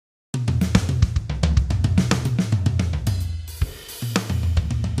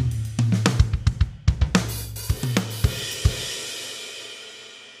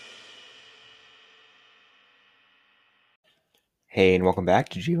Hey, and welcome back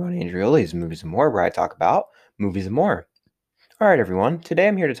to Giovanni Andreoli's Movies and More, where I talk about movies and more. All right, everyone. Today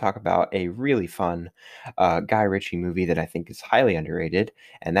I'm here to talk about a really fun Guy Ritchie movie that I think is highly underrated,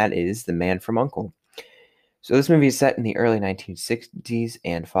 and that is The Man from U.N.C.L.E. So this movie is set in the early 1960s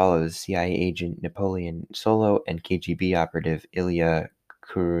and follows CIA agent Napoleon Solo and KGB operative Ilya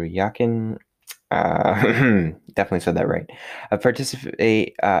Kuryakin. Definitely said that right.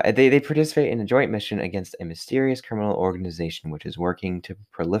 They participate in a joint mission against a mysterious criminal organization which is working to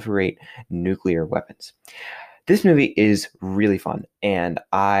proliferate nuclear weapons. This movie is really fun, and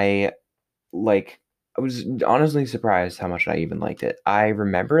like I was honestly surprised how much I even liked it. I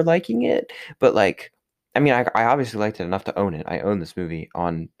remember liking it, but I obviously liked it enough to own it. I own this movie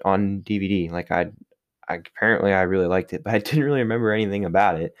on DVD. I apparently I really liked it, but I didn't really remember anything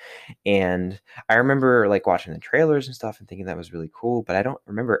about it. And I remember like watching the trailers and stuff and thinking that was really cool, but I don't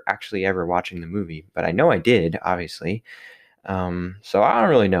remember actually ever watching the movie. But I know I did, obviously. So I don't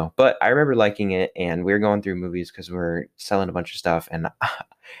really know, but I remember liking it, and we were going through movies because we're selling a bunch of stuff, and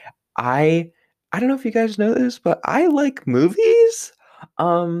I I don't know if you guys know this, but I like movies.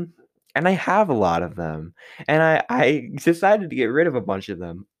 Um, and I have a lot of them. And I decided to get rid of a bunch of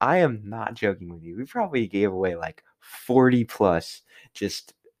them. I am not joking with you. We probably gave away like 40 plus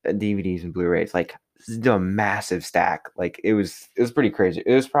just DVDs and Blu-rays. Like a massive stack. Like it was pretty crazy.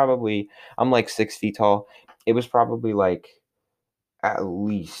 It was probably I'm like 6 feet tall. It was probably like at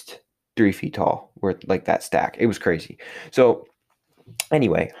least 3 feet tall worth like that stack. It was crazy. So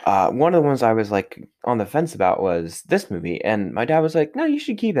anyway, one of the ones I was like on the fence about was this movie, and my dad was like, "No, you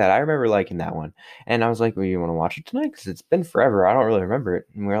should keep that. I remember liking that one." And I was like, "Well, you want to watch it tonight? Because it's been forever. I don't really remember it."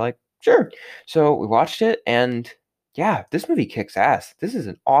 And we were like, "Sure." So we watched it, and yeah, this movie kicks ass. This is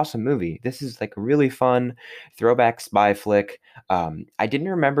an awesome movie. This is like a really fun throwback spy flick. I didn't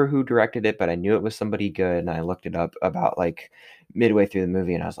remember who directed it, but I knew it was somebody good, and I looked it up about like midway through the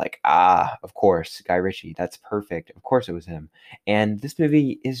movie, and I was like, "Ah, of course, Guy Ritchie. That's perfect. Of course, it was him." And this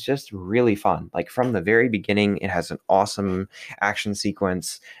movie is just really fun. Like from the very beginning, it has an awesome action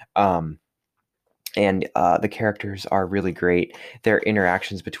sequence. And the characters are really great. Their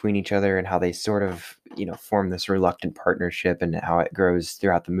interactions between each other and how they sort of, form this reluctant partnership and how it grows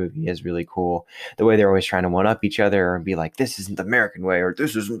throughout the movie is really cool. The way they're always trying to one up each other and be like, this isn't the American way or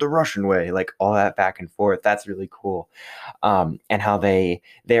this isn't the Russian way, like all that back and forth. That's really cool. And how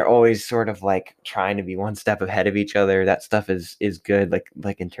they're always sort of like trying to be one step ahead of each other. That stuff is good.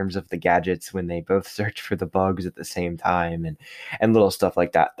 Like in terms of the gadgets when they both search for the bugs at the same time and little stuff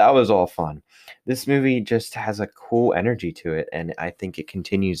like that. That was all fun. This movie just has a cool energy to it, and I think it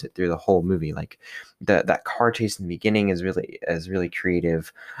continues it through the whole movie. Like that car chase in the beginning is really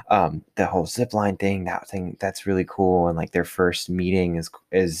creative. The whole zip line thing, that's really cool, and like their first meeting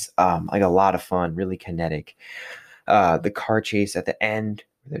is like a lot of fun, really kinetic. The car chase at the end,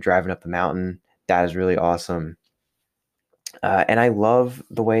 they're driving up the mountain, that is really awesome. And I love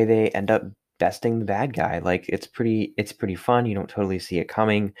the way they end up besting the bad guy. Like it's pretty fun. You don't totally see it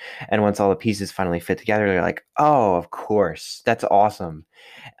coming, and once all the pieces finally fit together, they're like, "Oh, of course, that's awesome."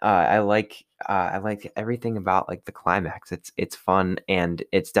 I like everything about like the climax. It's fun and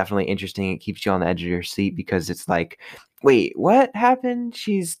it's definitely interesting. It keeps you on the edge of your seat because it's like, wait, what happened?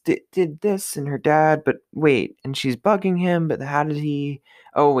 She's did this and her dad, but wait, and she's bugging him, but how did he?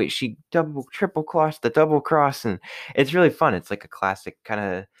 Oh wait, she triple crossed the double cross, and it's really fun. It's like a classic kind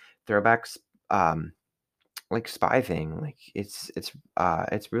of throwbacks. Like spy thing. Like it's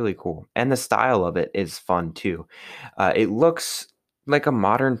really cool, and the style of it is fun too. It looks like a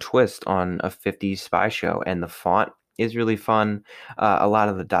modern twist on a 50s spy show, and the font is really fun. A lot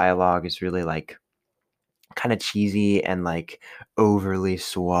of the dialogue is really like kind of cheesy and like overly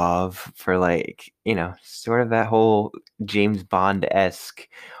suave for like sort of that whole James Bond-esque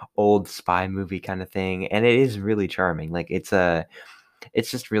old spy movie kind of thing, and it is really charming. Like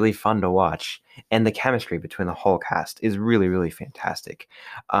it's just really fun to watch, and the chemistry between the whole cast is really, really fantastic.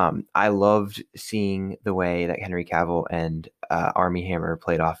 I loved seeing the way that Henry Cavill and Armie Hammer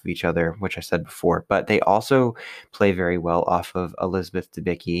played off of each other, which I said before, but they also play very well off of Elizabeth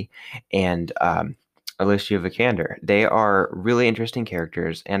Debicki and Alicia Vikander. They are really interesting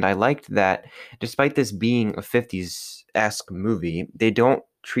characters, and I liked that despite this being a 50s-esque movie, they don't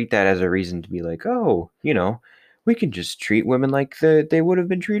treat that as a reason to be like, oh, we can just treat women like they would have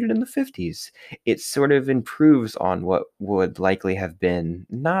been treated in the 50s. It sort of improves on what would likely have been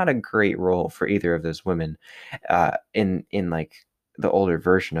not a great role for either of those women in like the older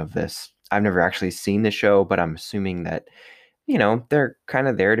version of this. I've never actually seen the show, but I'm assuming that they're kind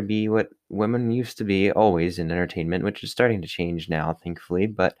of there to be what women used to be always in entertainment, which is starting to change now, thankfully.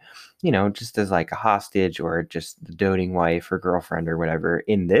 But, just as like a hostage or just the doting wife or girlfriend or whatever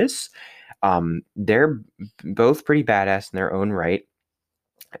in this, they're both pretty badass in their own right.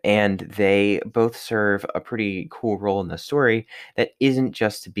 And they both serve a pretty cool role in the story that isn't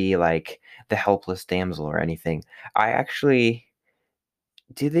just to be like the helpless damsel or anything. I actually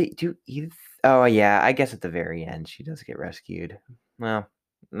do they do you Oh, yeah, I guess at the very end, she does get rescued. Well,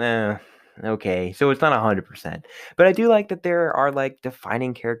 nah, okay, so it's not 100%, but I do like that there are, like,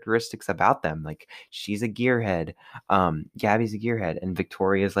 defining characteristics about them, like, she's a gearhead, Gabby's a gearhead, and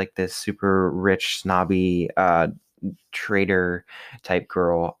Victoria's, like, this super rich, snobby, trader type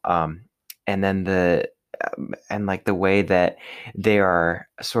girl, and then and like the way that they are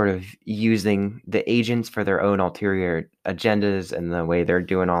sort of using the agents for their own ulterior agendas and the way they're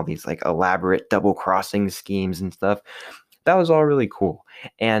doing all these like elaborate double crossing schemes and stuff. That was all really cool.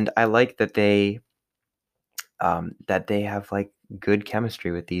 And I like that they have like good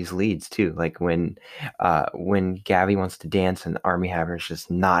chemistry with these leads too. Like when Gabby wants to dance and Army Hammer's just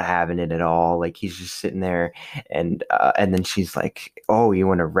not having it at all. Like he's just sitting there, and then she's like, "Oh, you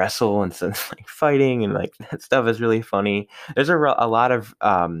want to wrestle?" And so it's like fighting, and like that stuff is really funny. There's a lot of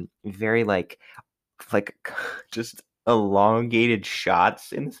very like just elongated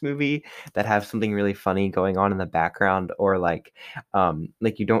shots in this movie that have something really funny going on in the background, or like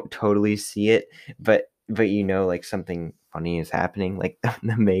you don't totally see it, but like something funny is happening, like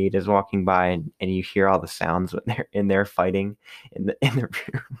the maid is walking by, and you hear all the sounds when they're in there fighting in the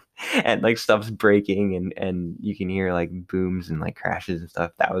room, and like stuff's breaking, and you can hear like booms and like crashes and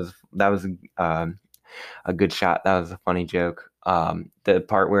stuff. That was um a good shot. That was a funny joke. The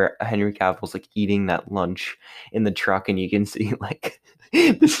part where Henry Cavill's like eating that lunch in the truck, and you can see like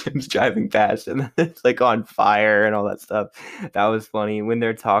the ship's driving past, and it's like on fire and all that stuff. That was funny when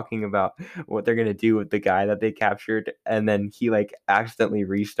they're talking about what they're gonna do with the guy that they captured, and then he like accidentally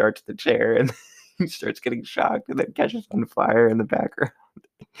restarts the chair, and he starts getting shocked, and then catches on fire in the background.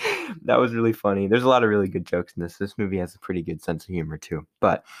 That was really funny. There's a lot of really good jokes in this. This movie has a pretty good sense of humor too,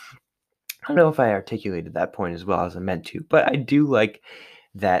 but I don't know if I articulated that point as well as I meant to, but I do like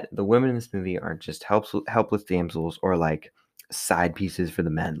that the women in this movie aren't just helpless damsels or like side pieces for the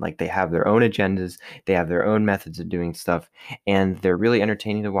men. Like they have their own agendas, they have their own methods of doing stuff, and they're really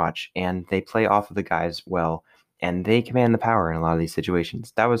entertaining to watch. And they play off of the guys well, and they command the power in a lot of these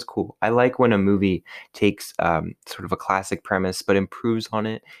situations. That was cool. I like when a movie takes sort of a classic premise but improves on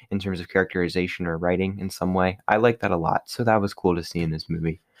it in terms of characterization or writing in some way. I like that a lot. So that was cool to see in this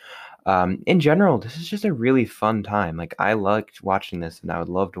movie. In general, this is just a really fun time. Like I liked watching this, and I would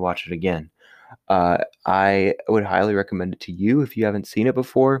love to watch it again. I would highly recommend it to you if you haven't seen it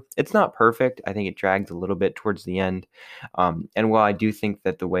before. It's not perfect. I think it drags a little bit towards the end. And while I do think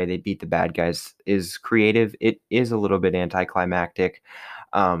that the way they beat the bad guys is creative, it is a little bit anticlimactic.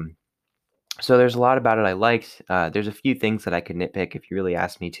 Um, so there's a lot about it I liked. There's a few things that I could nitpick if you really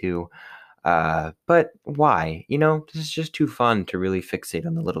asked me to. But why? This is just too fun to really fixate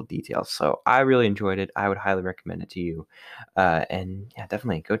on the little details. So I really enjoyed it. I would highly recommend it to you. And yeah,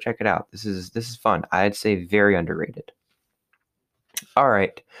 definitely go check it out. This is fun. I'd say very underrated. All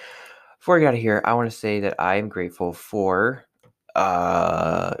right. Before I get out of here, I want to say that I am grateful for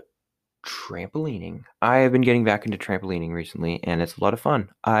uh trampolining. I have been getting back into trampolining recently, and it's a lot of fun.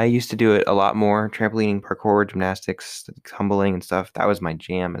 I used to do it a lot more, trampolining, parkour, gymnastics, tumbling, and stuff. That was my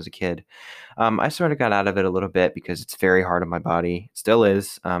jam as a kid. I sort of got out of it a little bit because it's very hard on my body. It still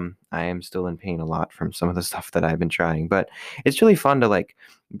is. I am still in pain a lot from some of the stuff that I've been trying, but it's really fun to like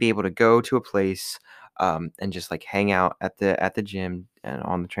be able to go to a place and just like hang out at the gym and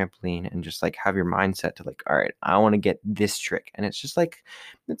on the trampoline and just like have your mindset to like, all right, I want to get this trick, and it's just like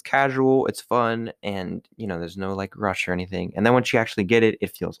it's casual, it's fun, and there's no like rush or anything. And then once you actually get it,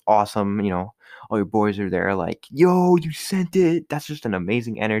 it feels awesome. All your boys are there like, yo, you sent it. That's just an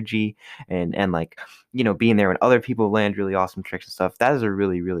amazing energy, and like being there when other people land really awesome tricks and stuff, that is a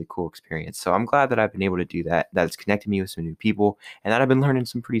really really cool experience. So I'm glad that I've been able to do that. That's connected me with some new people, and that I've been learning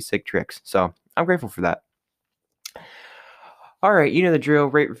some pretty sick tricks. So I'm grateful for that. All right, you know the drill.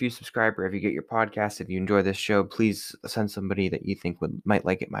 Rate, review, subscribe wherever you get your podcasts. If you enjoy this show, please send somebody that you think might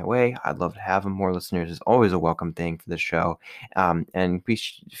like it my way. I'd love to have them. More listeners is always a welcome thing for this show. And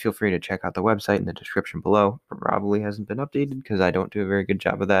please feel free to check out the website in the description below. Probably hasn't been updated because I don't do a very good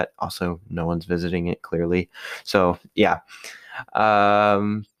job of that. Also, no one's visiting it clearly. So yeah.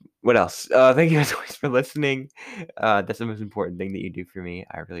 What else? Thank you as always for listening. That's the most important thing that you do for me.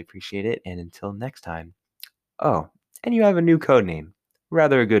 I really appreciate it. And until next time. Oh, and you have a new code name.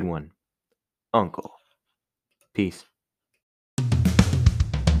 Rather a good one. Uncle. Peace.